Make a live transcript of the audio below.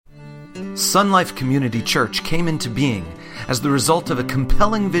Sun Life Community Church came into being as the result of a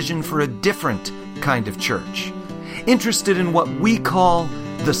compelling vision for a different kind of church, interested in what we call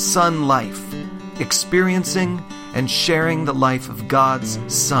the Sun Life, experiencing and sharing the life of God's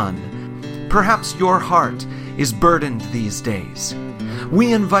Son. Perhaps your heart is burdened these days.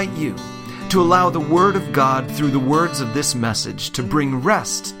 We invite you to allow the Word of God through the words of this message to bring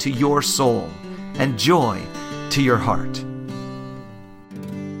rest to your soul and joy to your heart.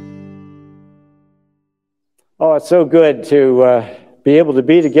 Oh, it's so good to be able to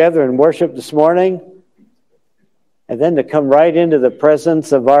be together and worship this morning, and then to come right into the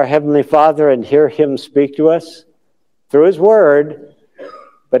presence of our Heavenly Father and hear Him speak to us through His Word,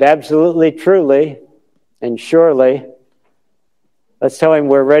 but absolutely, truly, and surely. Let's tell Him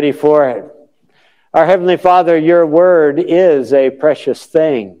we're ready for it. Our Heavenly Father, Your Word is a precious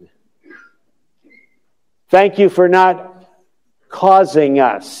thing. Thank You for not causing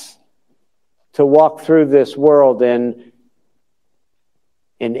us to walk through this world in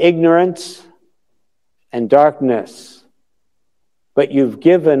ignorance and darkness, but You've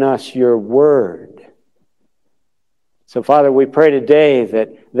given us Your Word. So, Father, we pray today that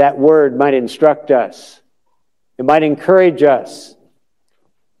that Word might instruct us. It might encourage us.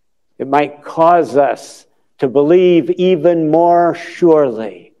 It might cause us to believe even more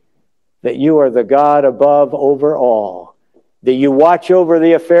surely that You are the God above over all, that You watch over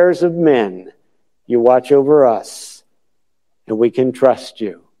the affairs of men. You watch over us, and we can trust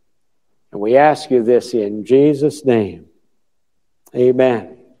You. And we ask You this in Jesus' name.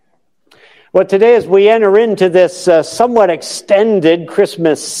 Amen. Well, today as we enter into this somewhat extended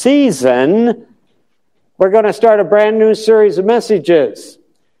Christmas season, we're going to start a brand new series of messages.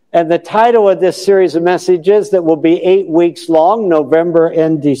 And the title of this series of messages that will be 8 weeks long, November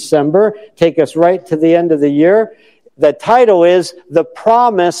and December, take us right to the end of the year. The title is The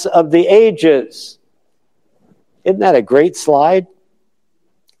Promise of the Ages. Isn't that a great slide?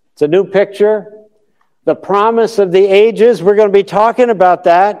 It's a new picture. The Promise of the Ages. We're going to be talking about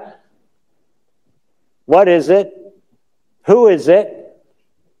that. What is it? Who is it?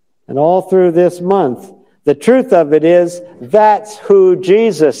 And all through this month, the truth of it is, that's who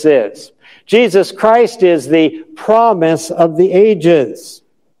Jesus is. Jesus Christ is the promise of the ages.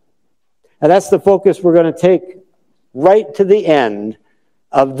 And that's the focus we're going to take right to the end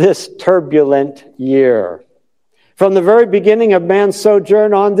of this turbulent year. From the very beginning of man's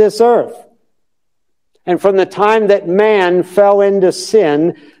sojourn on this earth, and from the time that man fell into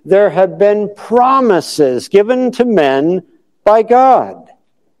sin, there have been promises given to men by God.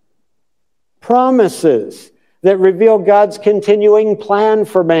 Promises that reveal God's continuing plan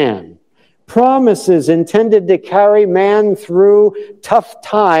for man. Promises intended to carry man through tough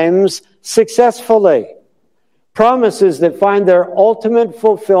times successfully. Promises that find their ultimate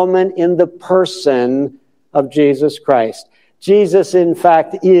fulfillment in the person of Jesus Christ. Jesus, in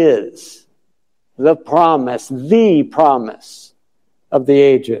fact, is the promise of the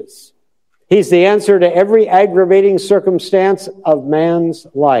ages. He's the answer to every aggravating circumstance of man's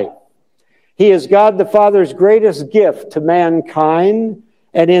life. He is God the Father's greatest gift to mankind,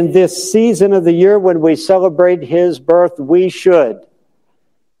 and in this season of the year when we celebrate His birth, we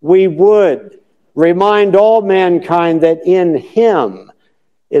would remind all mankind that in Him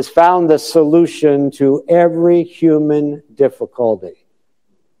is found the solution to every human difficulty.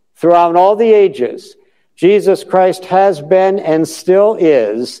 Throughout all the ages, Jesus Christ has been and still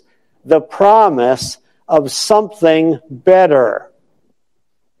is the promise of something better.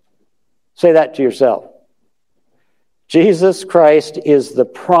 Say that to yourself. Jesus Christ is the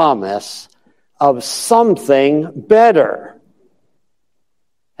promise of something better.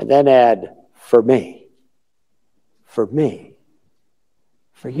 And then add, for me. For me.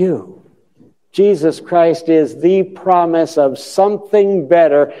 For you. Jesus Christ is the promise of something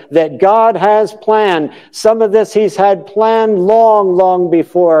better that God has planned. Some of this He's had planned long, long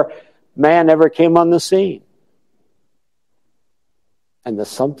before man ever came on the scene. And the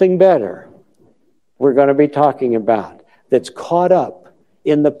something better we're going to be talking about that's caught up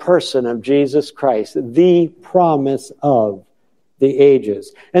in the person of Jesus Christ, the promise of the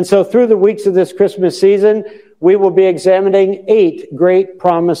ages. And so through the weeks of this Christmas season, we will be examining 8 great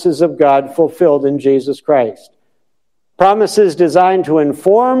promises of God fulfilled in Jesus Christ. Promises designed to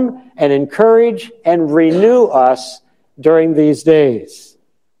inform and encourage and renew us during these days.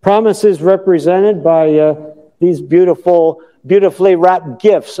 Promises represented by these beautifully wrapped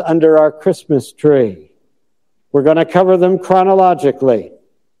gifts under our Christmas tree. We're going to cover them chronologically.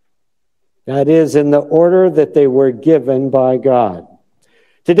 That is, in the order that they were given by God.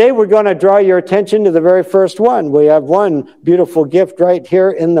 Today we're going to draw your attention to the very first one. We have one beautiful gift right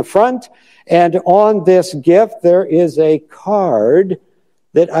here in the front. And on this gift there is a card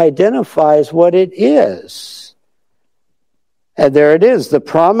that identifies what it is. And there it is, the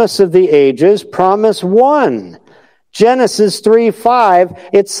promise of the ages, promise 1. Genesis 3:5,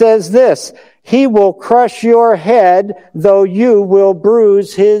 it says this, he will crush your head, though you will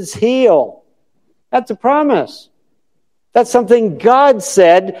bruise his heel. That's a promise. That's something God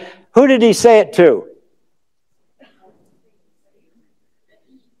said. Who did he say it to?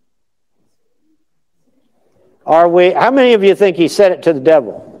 How many of you think he said it to the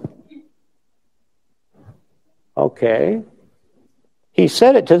devil? Okay. He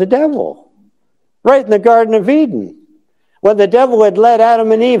said it to the devil. Right in the Garden of Eden. When the devil had led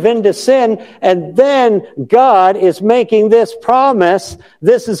Adam and Eve into sin, and then God is making this promise,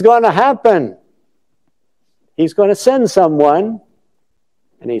 this is going to happen. He's going to send someone,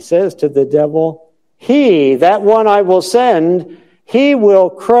 and he says to the devil, he, that one I will send, he will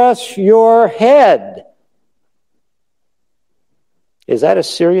crush your head. Is that a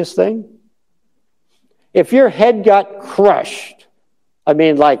serious thing? If your head got crushed, I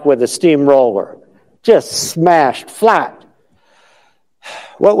mean like with a steamroller, just smashed flat,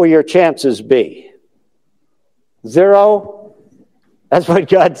 what will your chances be? 0? That's what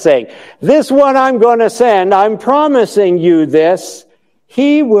God's saying. This one I'm going to send, I'm promising you this,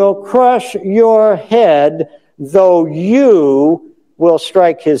 he will crush your head, though you will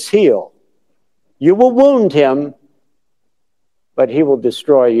strike his heel. You will wound him, but he will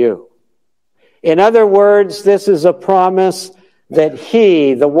destroy you. In other words, this is a promise that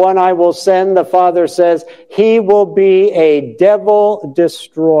he, the one I will send, the Father says, he will be a devil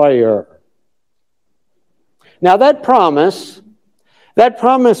destroyer. Now that promise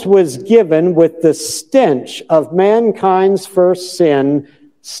was given with the stench of mankind's first sin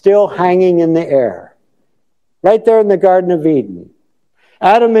still hanging in the air. Right there in the Garden of Eden.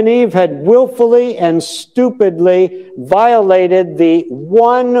 Adam and Eve had willfully and stupidly violated the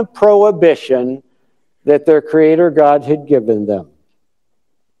one prohibition that their Creator God had given them.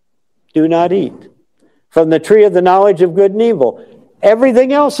 Do not eat from the tree of the knowledge of good and evil.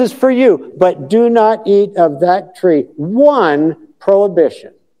 Everything else is for you, but do not eat of that tree. One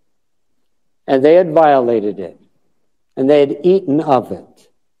prohibition. And they had violated it. And they had eaten of it.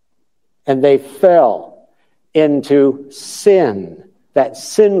 And they fell into sin. That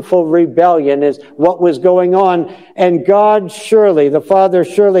sinful rebellion is what was going on. And God surely, the Father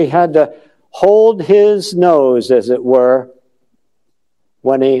surely had to hold his nose, as it were,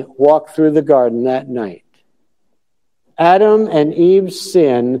 when he walked through the garden that night. Adam and Eve's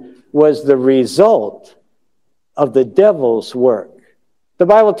sin was the result of the devil's work. The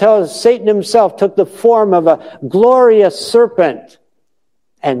Bible tells us Satan himself took the form of a glorious serpent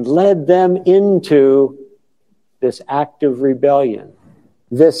and led them into this act of rebellion,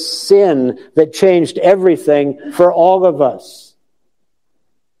 this sin that changed everything for all of us.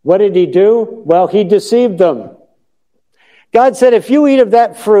 What did he do? Well, he deceived them. God said, if you eat of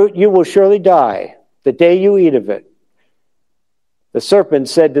that fruit, you will surely die the day you eat of it. The serpent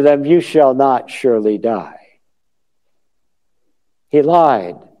said to them, you shall not surely die. He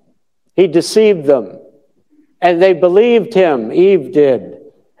lied. He deceived them. And they believed him. Eve did.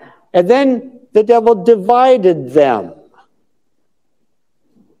 And then the devil divided them.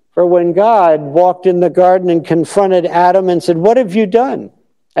 For when God walked in the garden and confronted Adam and said, what have you done?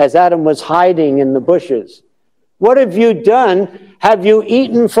 As Adam was hiding in the bushes. What have you done? Have you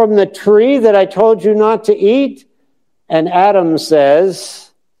eaten from the tree that I told you not to eat? And Adam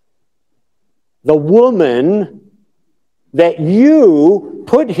says, the woman that you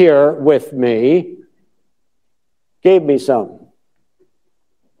put here with me gave me some.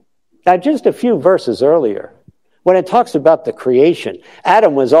 Now, just a few verses earlier, when it talks about the creation,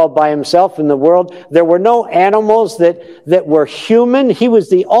 Adam was all by himself in the world. There were no animals that were human. He was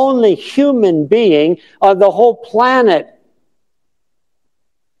the only human being on the whole planet.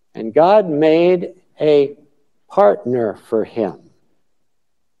 And God made a partner for him.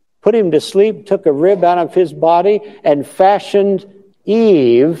 Put him to sleep, took a rib out of his body, and fashioned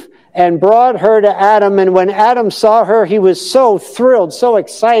Eve and brought her to Adam. And when Adam saw her, he was so thrilled, so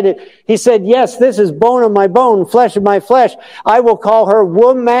excited. He said, yes, this is bone of my bone, flesh of my flesh. I will call her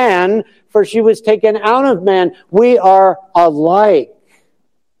woman, for she was taken out of man. We are alike.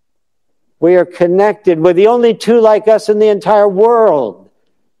 We are connected. We're the only two like us in the entire world.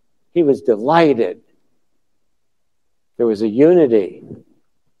 He was delighted. There was a unity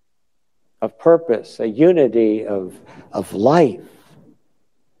of purpose, a unity of life.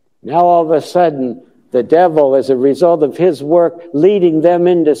 Now all of a sudden, The devil, as a result of his work leading them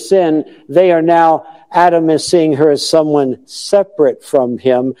into sin, Adam is seeing her as someone separate from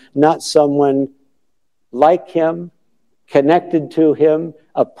him, not someone like him, connected to him,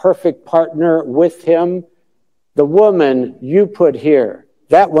 a perfect partner with him. The woman you put here,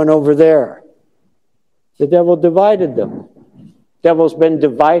 that one over there. The devil divided them. Devil's been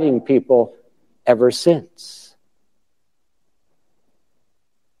dividing people ever since.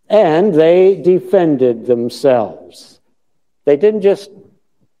 And they defended themselves. They didn't just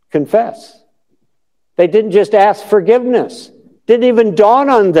confess. They didn't just ask forgiveness. Didn't even dawn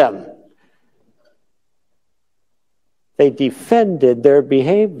on them. They defended their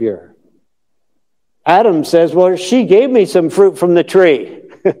behavior. Adam says, well, she gave me some fruit from the tree.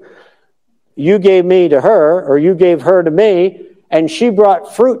 You gave me to her, or you gave her to me, and she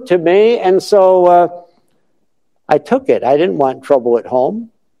brought fruit to me, and so I took it. I didn't want trouble at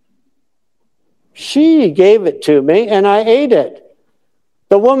home. She gave it to me, and I ate it.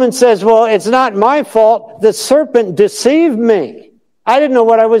 The woman says, well, it's not my fault. The serpent deceived me. I didn't know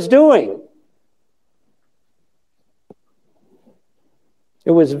what I was doing.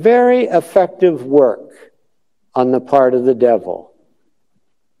 It was very effective work on the part of the devil.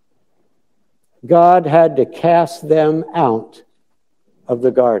 God had to cast them out of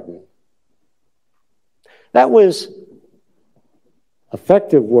the garden. That was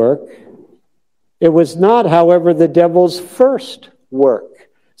effective work. It was not, however, the devil's first work.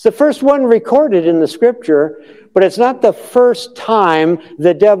 It's the first one recorded in the scripture, but it's not the first time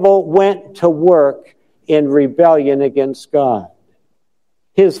the devil went to work in rebellion against God.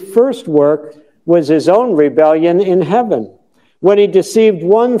 His first work was his own rebellion in heaven, when he deceived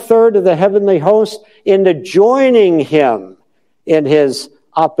 1/3 of the heavenly host into joining him in his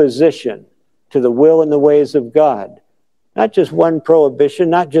opposition to the will and the ways of God. Not just one prohibition,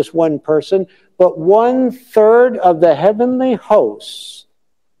 not just one person, but 1/3 of the heavenly hosts.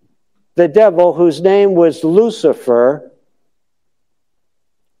 The devil, whose name was Lucifer,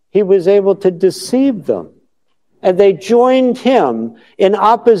 he was able to deceive them. And they joined him in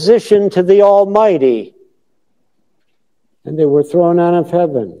opposition to the Almighty. And they were thrown out of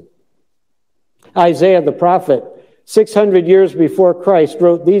heaven. Isaiah the prophet, 600 years before Christ,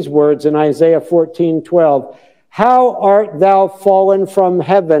 wrote these words in Isaiah 14:12. How art thou fallen from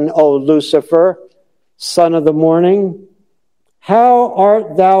heaven, O Lucifer, son of the morning? How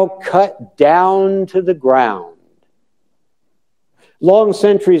art thou cut down to the ground? Long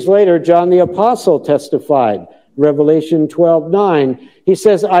centuries later, John the Apostle testified, Revelation 12:9. He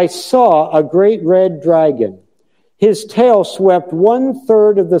says, I saw a great red dragon. His tail swept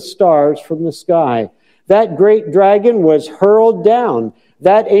 1/3 of the stars from the sky. That great dragon was hurled down.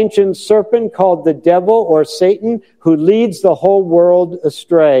 That ancient serpent called the devil or Satan, who leads the whole world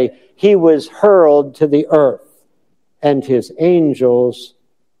astray. He was hurled to the earth, and his angels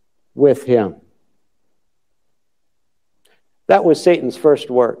with him. That was Satan's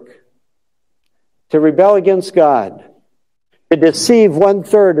first work. To rebel against God, to deceive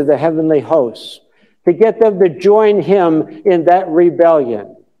 1/3 of the heavenly hosts, to get them to join him in that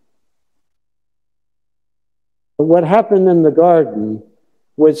rebellion. But what happened in the garden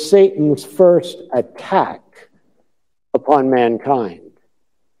was Satan's first attack upon mankind.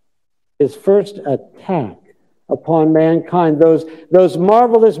 His first attack upon mankind, those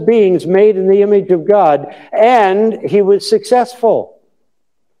marvelous beings made in the image of God, and he was successful.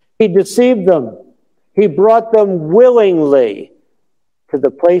 He deceived them. He brought them willingly to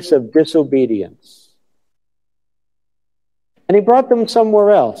the place of disobedience. And he brought them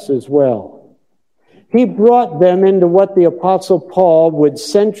somewhere else as well. He brought them into what the Apostle Paul would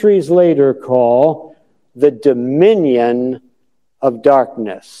centuries later call the dominion of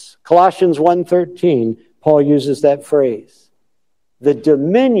darkness. Colossians 1:13, Paul uses that phrase. The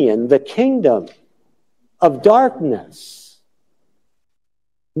dominion, the kingdom of darkness.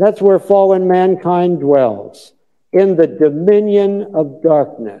 That's where fallen mankind dwells, in the dominion of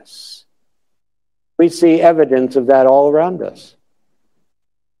darkness. We see evidence of that all around us.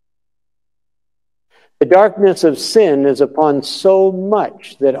 The darkness of sin is upon so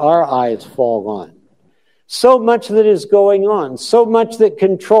much that our eyes fall on. So much that is going on. So much that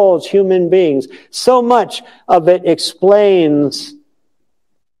controls human beings. So much of it explains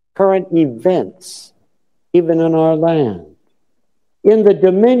current events, even in our land. In the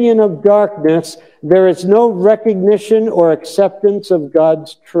dominion of darkness, there is no recognition or acceptance of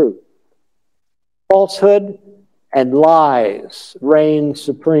God's truth. Falsehood and lies reign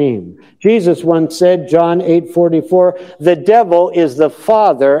supreme. Jesus once said, John 8:44, the devil is the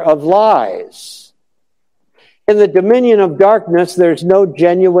father of lies. In the dominion of darkness, there's no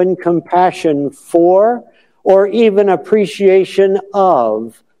genuine compassion for or even appreciation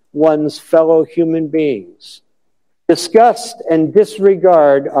of one's fellow human beings. Disgust and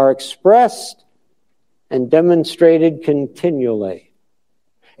disregard are expressed and demonstrated continually.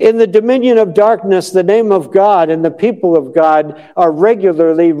 In the dominion of darkness, the name of God and the people of God are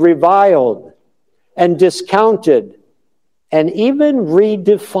regularly reviled and discounted and even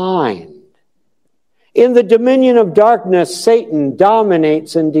redefined. In the dominion of darkness, Satan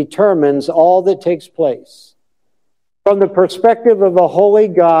dominates and determines all that takes place. From the perspective of a holy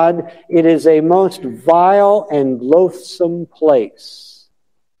God, it is a most vile and loathsome place.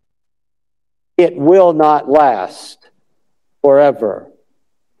 It will not last forever.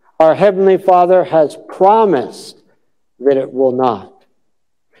 Our Heavenly Father has promised that it will not.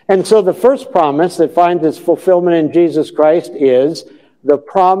 And so the first promise that finds its fulfillment in Jesus Christ is the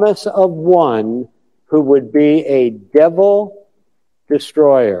promise of one who would be a devil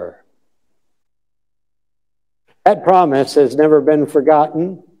destroyer. That promise has never been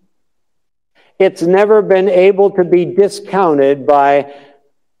forgotten. It's never been able to be discounted by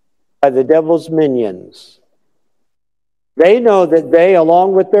the devil's minions. They know that they,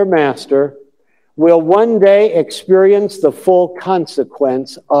 along with their master, will one day experience the full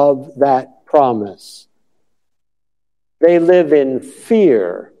consequence of that promise. They live in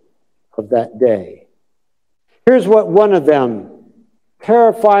fear of that day. Here's what one of them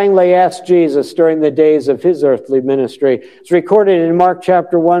terrifyingly asked Jesus during the days of his earthly ministry. It's recorded in Mark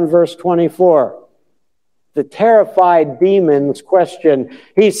chapter 1, verse 24. The terrified demon's question.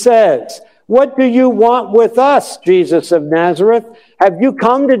 He says, "What do you want with us, Jesus of Nazareth? Have you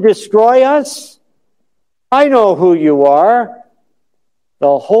come to destroy us? I know who you are,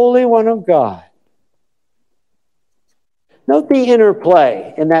 the Holy One of God." Note the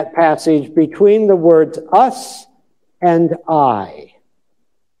interplay in that passage between the words us and I.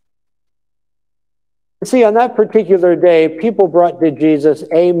 See, on that particular day, people brought to Jesus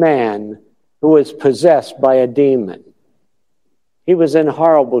a man who was possessed by a demon. He was in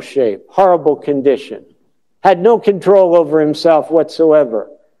horrible shape, horrible condition, had no control over himself whatsoever.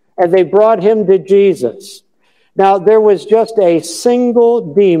 And they brought him to Jesus. Now, there was just a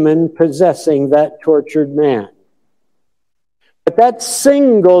single demon possessing that tortured man. But that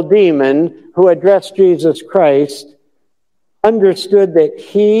single demon who addressed Jesus Christ understood that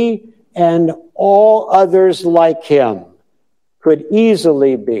he and all others like him could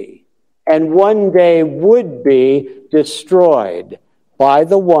easily be, and one day would be, destroyed by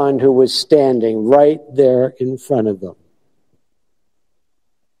the one who was standing right there in front of them.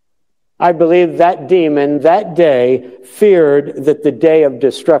 I believe that demon that day feared that the day of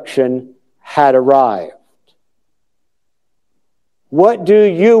destruction had arrived. "What do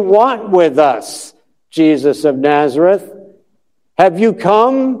you want with us, Jesus of Nazareth? Have you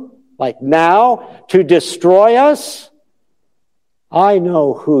come, like now, to destroy us? I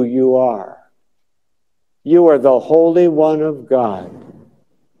know who you are. You are the Holy One of God.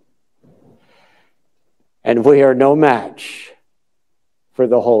 And we are no match for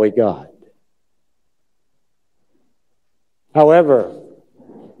the Holy God." However,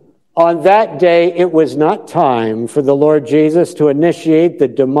 on that day, it was not time for the Lord Jesus to initiate the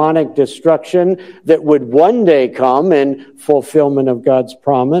demonic destruction that would one day come in fulfillment of God's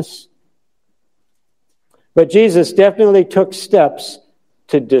promise. But Jesus definitely took steps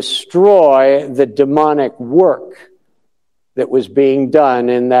to destroy the demonic work that was being done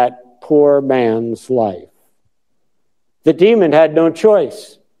in that poor man's life. The demon had no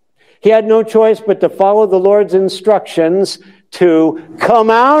choice. He had no choice but to follow the Lord's instructions to come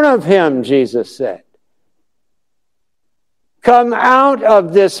out of him, Jesus said. Come out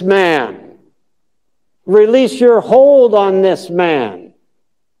of this man. Release your hold on this man.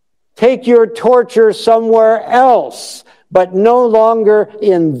 Take your torture somewhere else, but no longer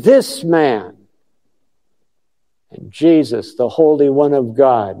in this man. And Jesus, the Holy One of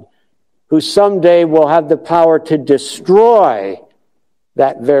God, who someday will have the power to destroy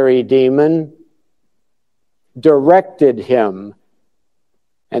that very demon, directed him,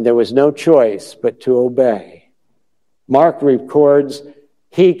 and there was no choice but to obey. Mark records,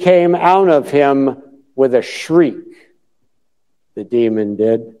 he came out of him with a shriek. The demon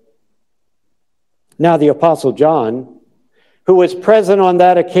did. Now the Apostle John, who was present on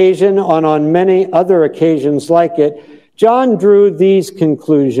that occasion and on many other occasions like it, John drew these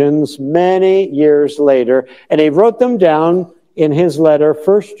conclusions many years later, and he wrote them down in his letter,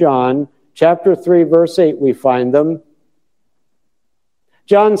 1 John chapter 3, verse 8, we find them.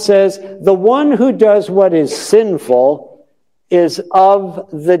 John says, "The one who does what is sinful is of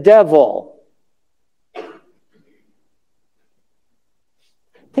the devil,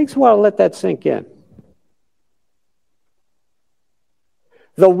 Takes a while to let that sink in.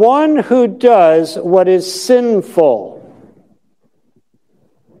 The one who does what is sinful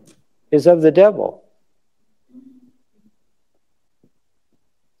is of the devil.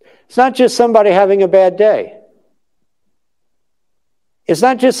 It's not just somebody having a bad day. It's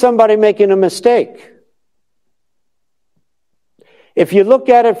not just somebody making a mistake. If you look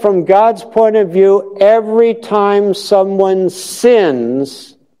at it from God's point of view, every time someone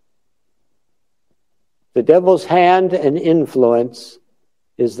sins, the devil's hand and influence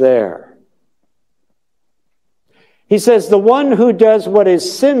is there. He says the one who does what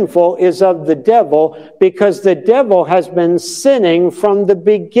is sinful is of the devil, because the devil has been sinning from the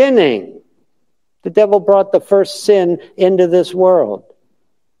beginning. The devil brought the first sin into this world.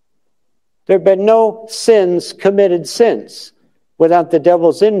 There have been no sins committed since without the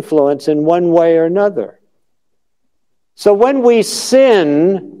devil's influence in one way or another. So when we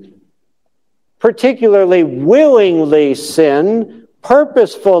sin, particularly willingly sin,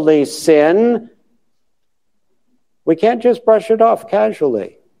 purposefully sin, we can't just brush it off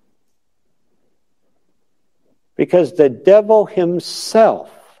casually. Because the devil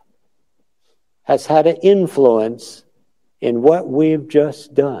himself has had an influence in what we've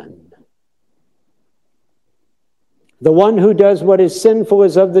just done. The one who does what is sinful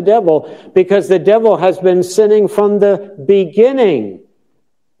is of the devil, because the devil has been sinning from the beginning.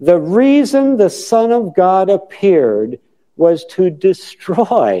 The reason the Son of God appeared was to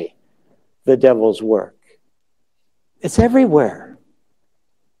destroy the devil's work. It's everywhere.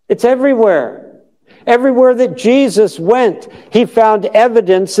 It's everywhere. Everywhere that Jesus went, he found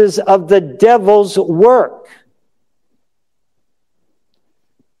evidences of the devil's work.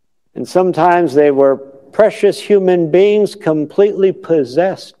 And sometimes they were precious human beings completely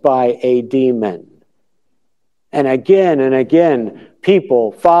possessed by a demon. And again,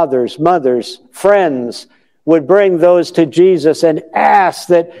 people, fathers, mothers, friends, would bring those to Jesus and ask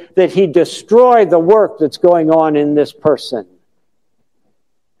that he destroy the work that's going on in this person.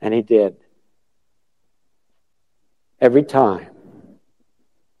 And he did. Every time.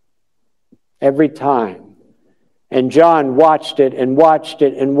 Every time. And John watched it and watched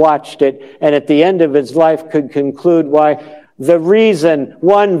it and watched it, and at the end of his life could conclude why the reason,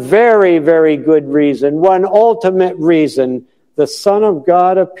 one very, very good reason, one ultimate reason the Son of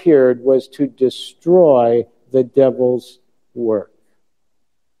God appeared was to destroy the devil's work.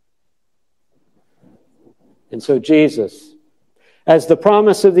 And so Jesus, as the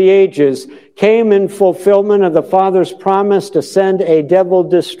promise of the ages, came in fulfillment of the Father's promise to send a devil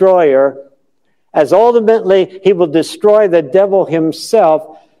destroyer. As ultimately he will destroy the devil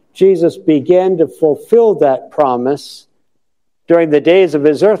himself, Jesus began to fulfill that promise during the days of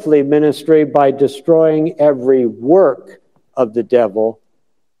his earthly ministry by destroying every work of the devil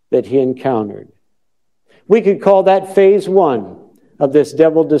that he encountered. We could call that phase one of this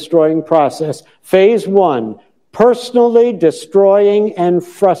devil-destroying process. Phase one, personally destroying and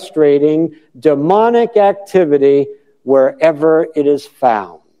frustrating demonic activity wherever it is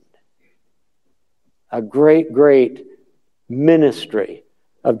found. A great, great ministry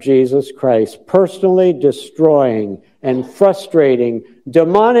of Jesus Christ, personally destroying and frustrating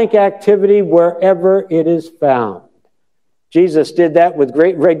demonic activity wherever it is found. Jesus did that with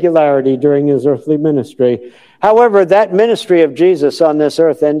great regularity during his earthly ministry. However, that ministry of Jesus on this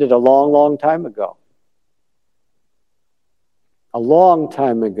earth ended a long, long time ago. A long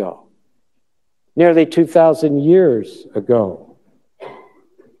time ago. Nearly 2,000 years ago.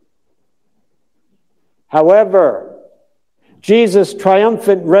 However, Jesus'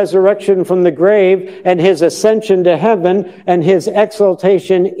 triumphant resurrection from the grave and his ascension to heaven and his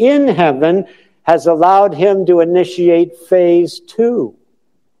exaltation in heaven has allowed him to initiate phase two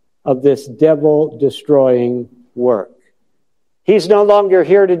of this devil-destroying work. He's no longer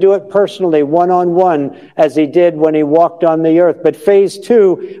here to do it personally, one-on-one, as he did when he walked on the earth. But phase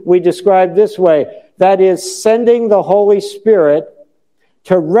two, we describe this way. That is, sending the Holy Spirit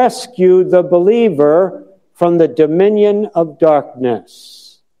to rescue the believer from the dominion of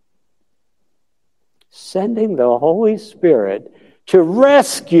darkness. Sending the Holy Spirit to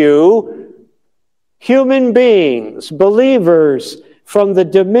rescue human beings, believers, from the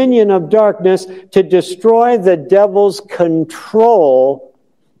dominion of darkness to destroy the devil's control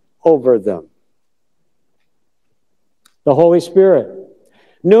over them. The Holy Spirit,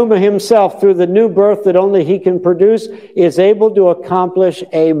 Pneuma himself, through the new birth that only he can produce, is able to accomplish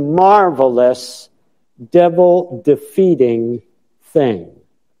a marvelous devil-defeating thing.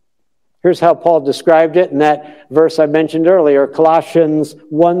 Here's how Paul described it in that verse I mentioned earlier, Colossians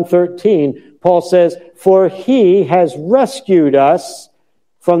 1:13. Paul says, "For he has rescued us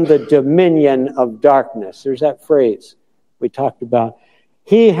from the dominion of darkness. There's that phrase we talked about.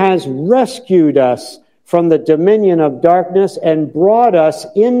 He has rescued us from the dominion of darkness and brought us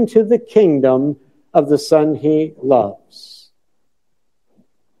into the kingdom of the Son he loves.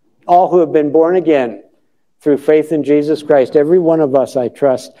 All who have been born again through faith in Jesus Christ, every one of us, I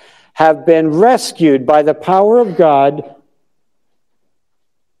trust, have been rescued by the power of God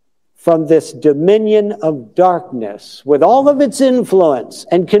from this dominion of darkness with all of its influence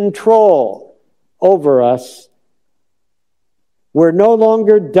and control over us. We're no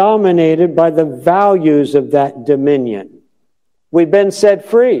longer dominated by the values of that dominion. We've been set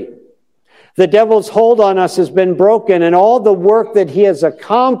free. The devil's hold on us has been broken, and all the work that he has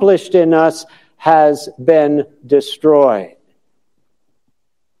accomplished in us has been destroyed.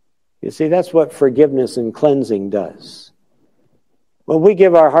 You see, that's what forgiveness and cleansing does. When we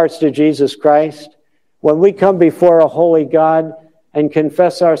give our hearts to Jesus Christ, when we come before a holy God and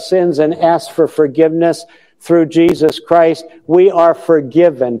confess our sins and ask for forgiveness through Jesus Christ, we are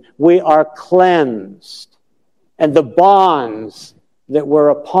forgiven. We are cleansed. And the bonds that were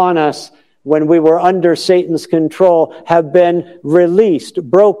upon us when we were under Satan's control have been released,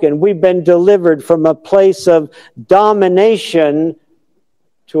 broken. We've been delivered from a place of domination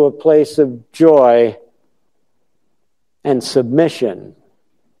to a place of joy and submission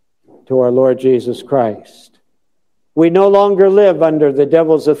to our Lord Jesus Christ. We no longer live under the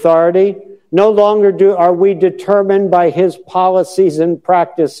devil's authority. No longer are we determined by his policies and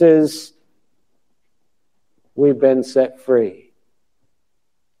practices. We've been set free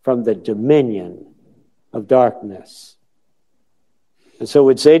from the dominion of darkness. And so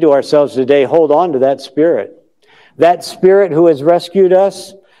we'd say to ourselves today, hold on to that Spirit. That Spirit who has rescued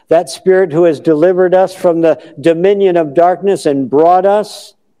us, that Spirit who has delivered us from the dominion of darkness and brought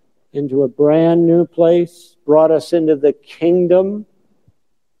us into a brand new place, brought us into the kingdom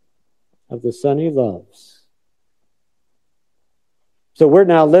of the Son he loves. So we're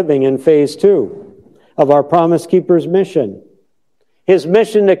now living in phase 2 of our Promise Keeper's mission. His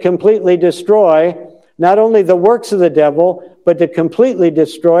mission to completely destroy not only the works of the devil, but to completely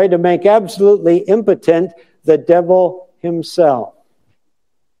destroy, to make absolutely impotent the devil himself.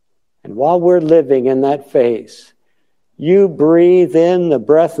 And while we're living in that phase, you breathe in the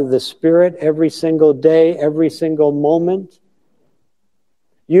breath of the Spirit every single day, every single moment.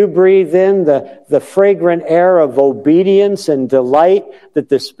 You breathe in the fragrant air of obedience and delight that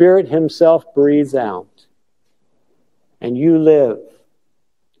the Spirit himself breathes out. And you live.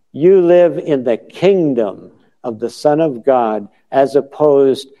 You live in the kingdom of the Son of God as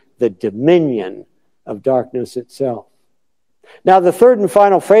opposed to the dominion of darkness itself. Now, the third and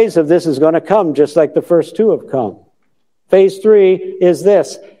final phase of this is going to come just like the first two have come. Phase 3 is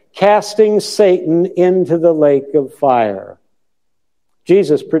this: casting Satan into the lake of fire.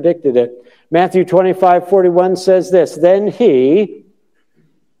 Jesus predicted it. Matthew 25:41 says this: Then he,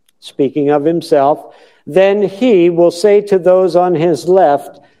 speaking of himself, then he will say to those on his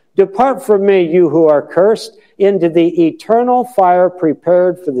left, Depart from me, you who are cursed, into the eternal fire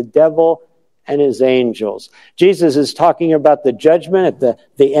prepared for the devil and his angels. Jesus is talking about the judgment at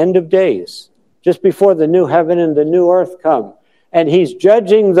the end of days, just before the new heaven and the new earth come. And he's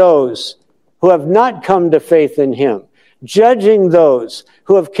judging those who have not come to faith in him, judging those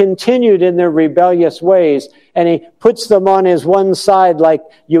who have continued in their rebellious ways, and he puts them on his one side like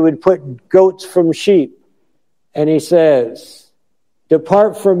you would put goats from sheep. And he says,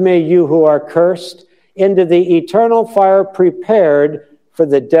 Depart from me, you who are cursed, into the eternal fire prepared for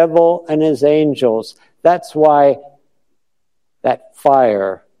the devil and his angels. That's why that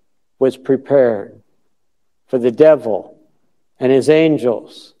fire was prepared for the devil and his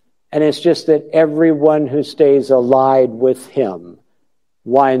angels. And it's just that everyone who stays allied with him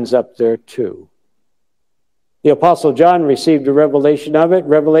winds up there too. The Apostle John received a revelation of it.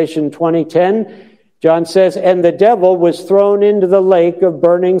 Revelation 20:10. John says, And the devil was thrown into the lake of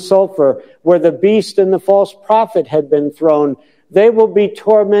burning sulfur, where the beast and the false prophet had been thrown. They will be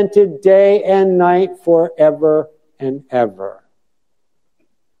tormented day and night forever and ever.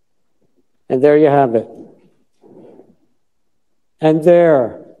 And there you have it. And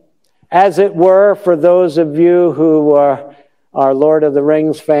there, as it were, for those of you who are Lord of the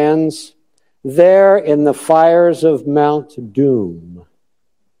Rings fans, there in the fires of Mount Doom,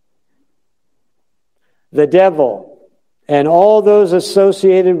 the devil and all those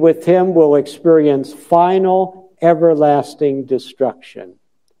associated with him will experience final, everlasting destruction.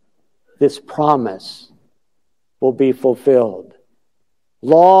 This promise will be fulfilled.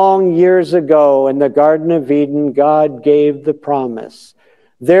 Long years ago in the Garden of Eden, God gave the promise.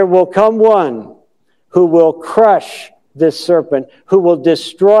 There will come one who will crush this serpent, who will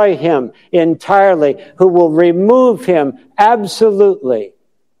destroy him entirely, who will remove him absolutely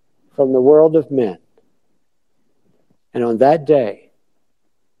from the world of men. And on that day,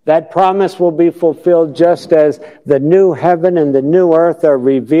 that promise will be fulfilled just as the new heaven and the new earth are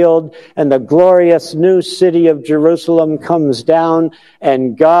revealed and the glorious new city of Jerusalem comes down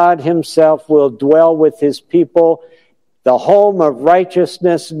and God himself will dwell with his people, the home of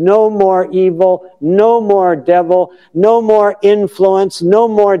righteousness, no more evil, no more devil, no more influence, no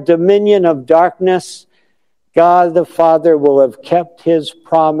more dominion of darkness. God the Father will have kept his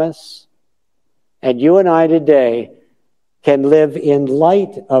promise, and you and I today can live in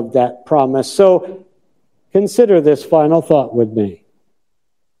light of that promise. So consider this final thought with me.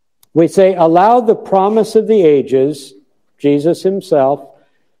 We say, allow the promise of the ages, Jesus himself,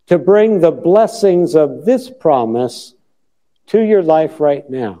 to bring the blessings of this promise to your life right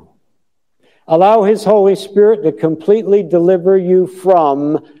now. Allow his Holy Spirit to completely deliver you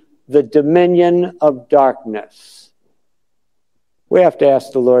from the dominion of darkness. We have to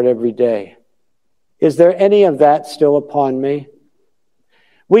ask the Lord every day, is there any of that still upon me?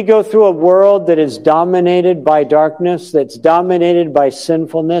 We go through a world that is dominated by darkness, that's dominated by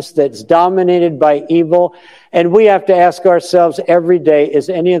sinfulness, that's dominated by evil, and we have to ask ourselves every day, is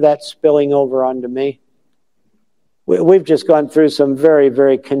any of that spilling over onto me? We've just gone through some very,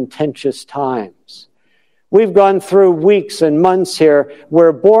 very contentious times. We've gone through weeks and months here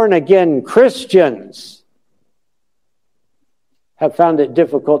where born-again Christians have found it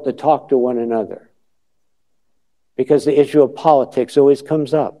difficult to talk to one another, because the issue of politics always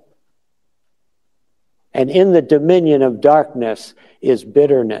comes up. And in the dominion of darkness is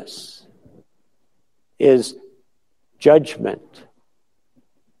bitterness, is judgment,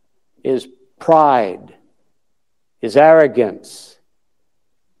 is pride, is arrogance,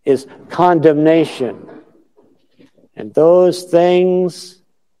 is condemnation. And those things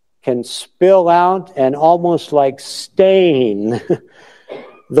can spill out and almost like stain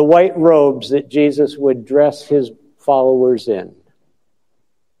the white robes that Jesus would dress his followers in.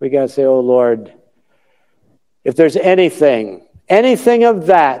 We got to say, oh Lord, if there's anything of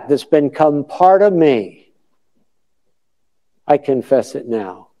that that's become part of me, I confess it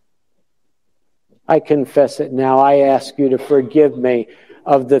now. I confess it now. I ask you to forgive me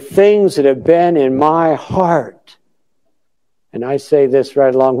of the things that have been in my heart. And I say this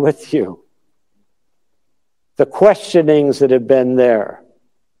right along with you. The questionings that have been there,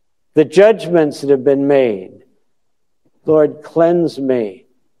 the judgments that have been made. Lord, cleanse me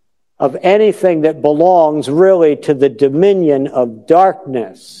of anything that belongs really to the dominion of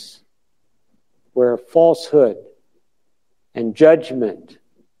darkness, where falsehood and judgment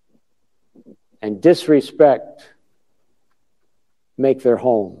and disrespect make their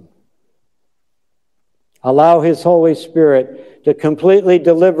home. Allow his Holy Spirit to completely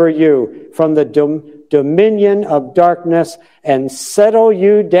deliver you from the dominion of darkness and settle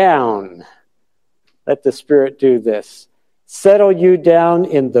you down. Let the Spirit do this. Settle you down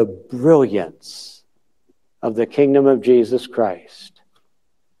in the brilliance of the kingdom of Jesus Christ.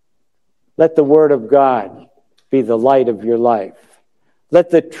 Let the Word of God be the light of your life. Let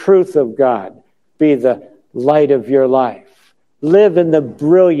the truth of God be the light of your life. Live in the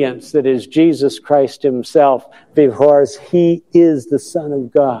brilliance that is Jesus Christ himself, because he is the Son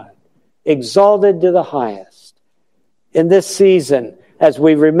of God, exalted to the highest. In this season, as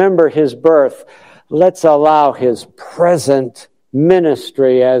we remember his birth, let's allow his present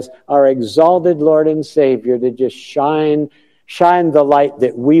ministry as our exalted Lord and Savior to just shine the light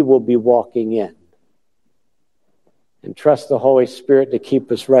that we will be walking in. And trust the Holy Spirit to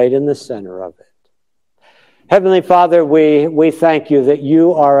keep us right in the center of it. Heavenly Father, we thank you that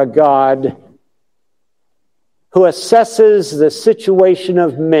you are a God who assesses the situation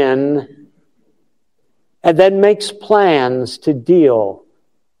of men and then makes plans to deal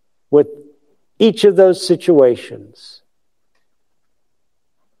with each of those situations.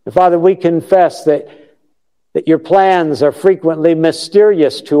 And Father, we confess that your plans are frequently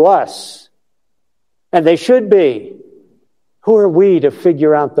mysterious to us, and they should be. Who are we to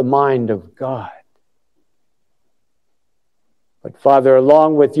figure out the mind of God? But Father,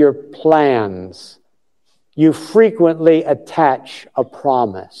 along with your plans, you frequently attach a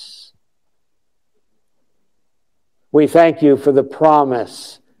promise. We thank you for the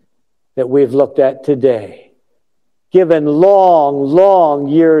promise that we've looked at today, given long, long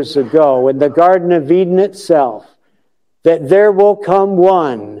years ago in the Garden of Eden itself, that there will come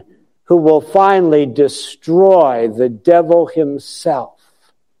one who will finally destroy the devil himself.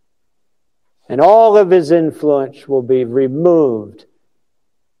 And all of his influence will be removed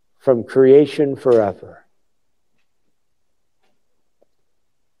from creation forever.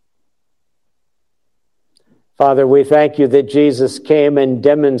 Father, we thank you that Jesus came and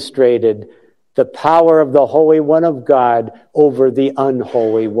demonstrated the power of the Holy One of God over the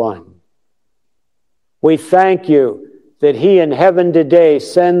unholy one. We thank you that he in heaven today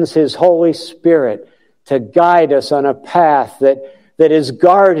sends his Holy Spirit to guide us on a path that is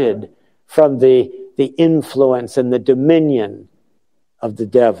guarded from the influence and the dominion of the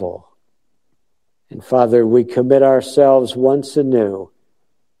devil. And Father, we commit ourselves once anew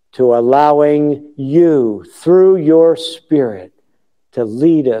to allowing you, through your Spirit, to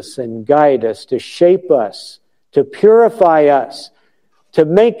lead us and guide us, to shape us, to purify us, to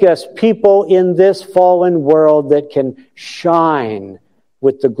make us people in this fallen world that can shine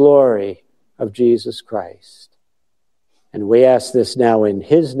with the glory of Jesus Christ. And we ask this now in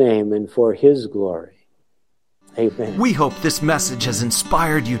his name and for his glory. Amen. We hope this message has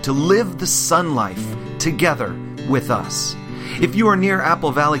inspired you to live the Son life together with us. If you are near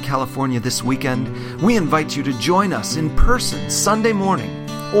Apple Valley, California this weekend, we invite you to join us in person Sunday morning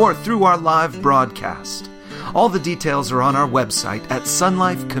or through our live broadcast. All the details are on our website at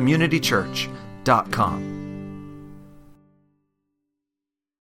sunlifecommunitychurch.com.